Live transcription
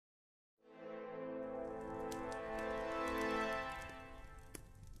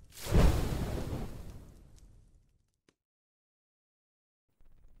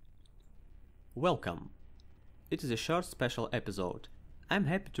Welcome! It is a short special episode. I'm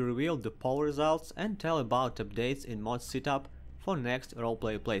happy to reveal the poll results and tell about updates in mod setup for next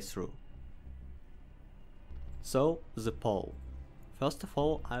roleplay playthrough. So, the poll. First of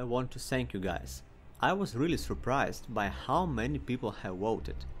all, I want to thank you guys. I was really surprised by how many people have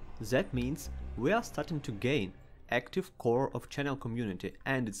voted. That means we are starting to gain active core of channel community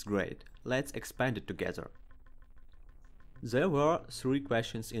and it's great. Let's expand it together. There were 3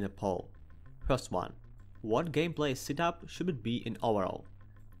 questions in a poll. First one, what gameplay setup should it be in overall?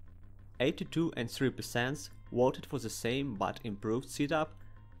 82 and 3% voted for the same but improved setup,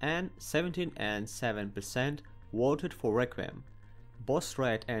 and 17 and 7% voted for Requiem. Both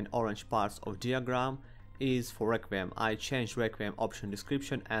red and orange parts of diagram is for Requiem. I changed Requiem option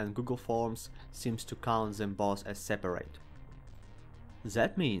description and Google Forms seems to count them both as separate.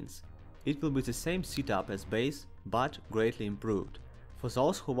 That means it will be the same setup as base but greatly improved. For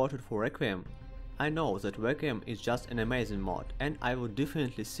those who voted for Requiem, I know that Requiem is just an amazing mod and I would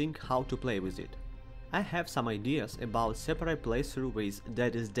definitely think how to play with it. I have some ideas about separate playthrough with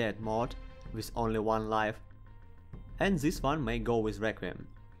Dead is Dead mod with only 1 life, and this one may go with Requiem.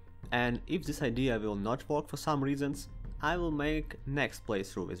 And if this idea will not work for some reasons, I will make next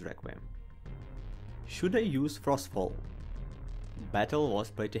playthrough with Requiem. Should I use Frostfall? Battle was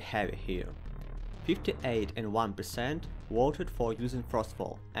pretty heavy here. 58 and 1% voted for using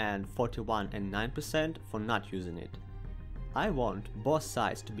Frostfall and 41 and 9% for not using it. I want both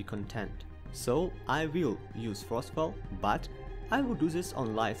sides to be content, so I will use Frostfall, but I will do this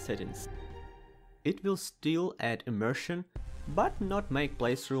on light settings. It will still add immersion, but not make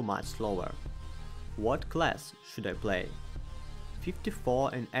playthrough much slower. What class should I play?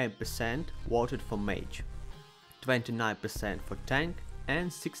 54 and 8% voted for Mage, 29% for Tank,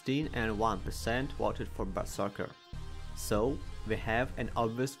 and 16 and 1% voted for Berserker. So we have an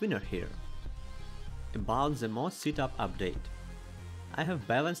obvious winner here. About the mod setup update. I have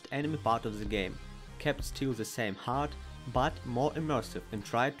balanced enemy part of the game, kept still the same hard, but more immersive and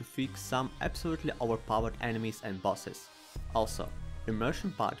tried to fix some absolutely overpowered enemies and bosses. Also,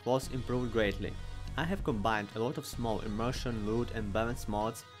 immersion part was improved greatly. I have combined a lot of small immersion, loot and balance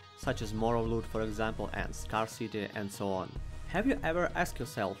mods, such as moral loot for example and scarcity and so on. Have you ever asked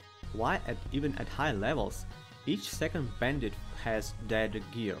yourself why even at high levels each second bandit has dead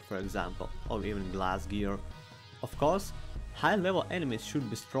gear for example, or even glass gear? Of course, high level enemies should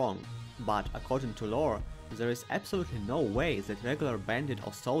be strong, but according to lore, there is absolutely no way that regular bandit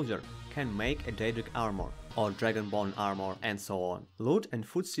or soldier can make a Daedric armor, or Dragonborn armor and so on. Loot and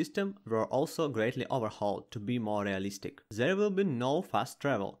food system were also greatly overhauled to be more realistic. There will be no fast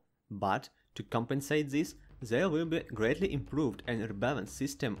travel, but to compensate this, there will be greatly improved and rebalanced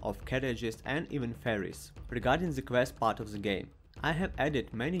system of carriages and even ferries. Regarding the quest part of the game, I have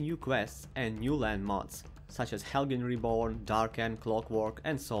added many new quests and new land mods, such as Helgen Reborn, Darken, Clockwork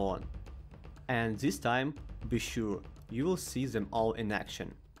and so on. And this time, be sure, you will see them all in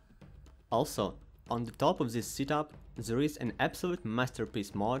action. Also, on the top of this setup, there is an absolute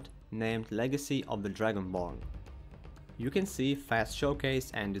masterpiece mod named Legacy of the Dragonborn. You can see fast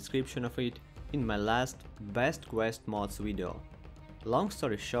showcase and description of it in my last Best Quest Mods video. Long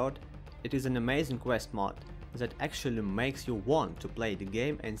story short, it is an amazing quest mod that actually makes you want to play the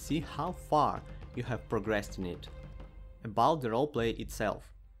game and see how far you have progressed in it. About the roleplay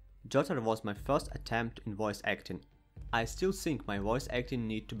itself. Jotter was my first attempt in voice acting. I still think my voice acting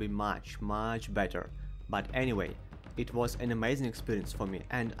need to be much better, but anyway, it was an amazing experience for me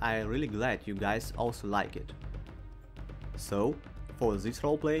and I'm really glad you guys also like it. So, for this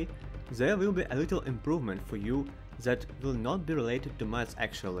roleplay, there will be a little improvement for you that will not be related to mods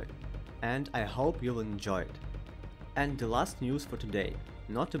actually, and I hope you will enjoy it. And the last news for today,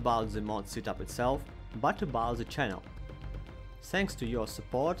 not about the mod setup itself, but about the channel. Thanks to your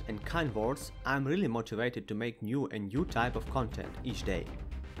support and kind words, I'm really motivated to make new type of content each day.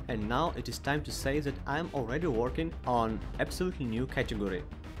 And now it is time to say that I'm already working on absolutely new category,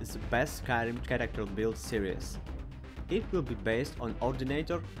 the best Skyrim character build series. It will be based on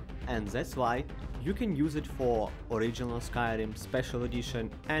Ordinator, and that's why you can use it for original Skyrim, Special Edition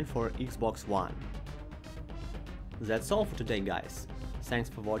and for Xbox One. That's all for today guys, thanks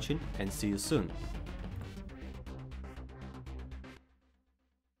for watching and see you soon.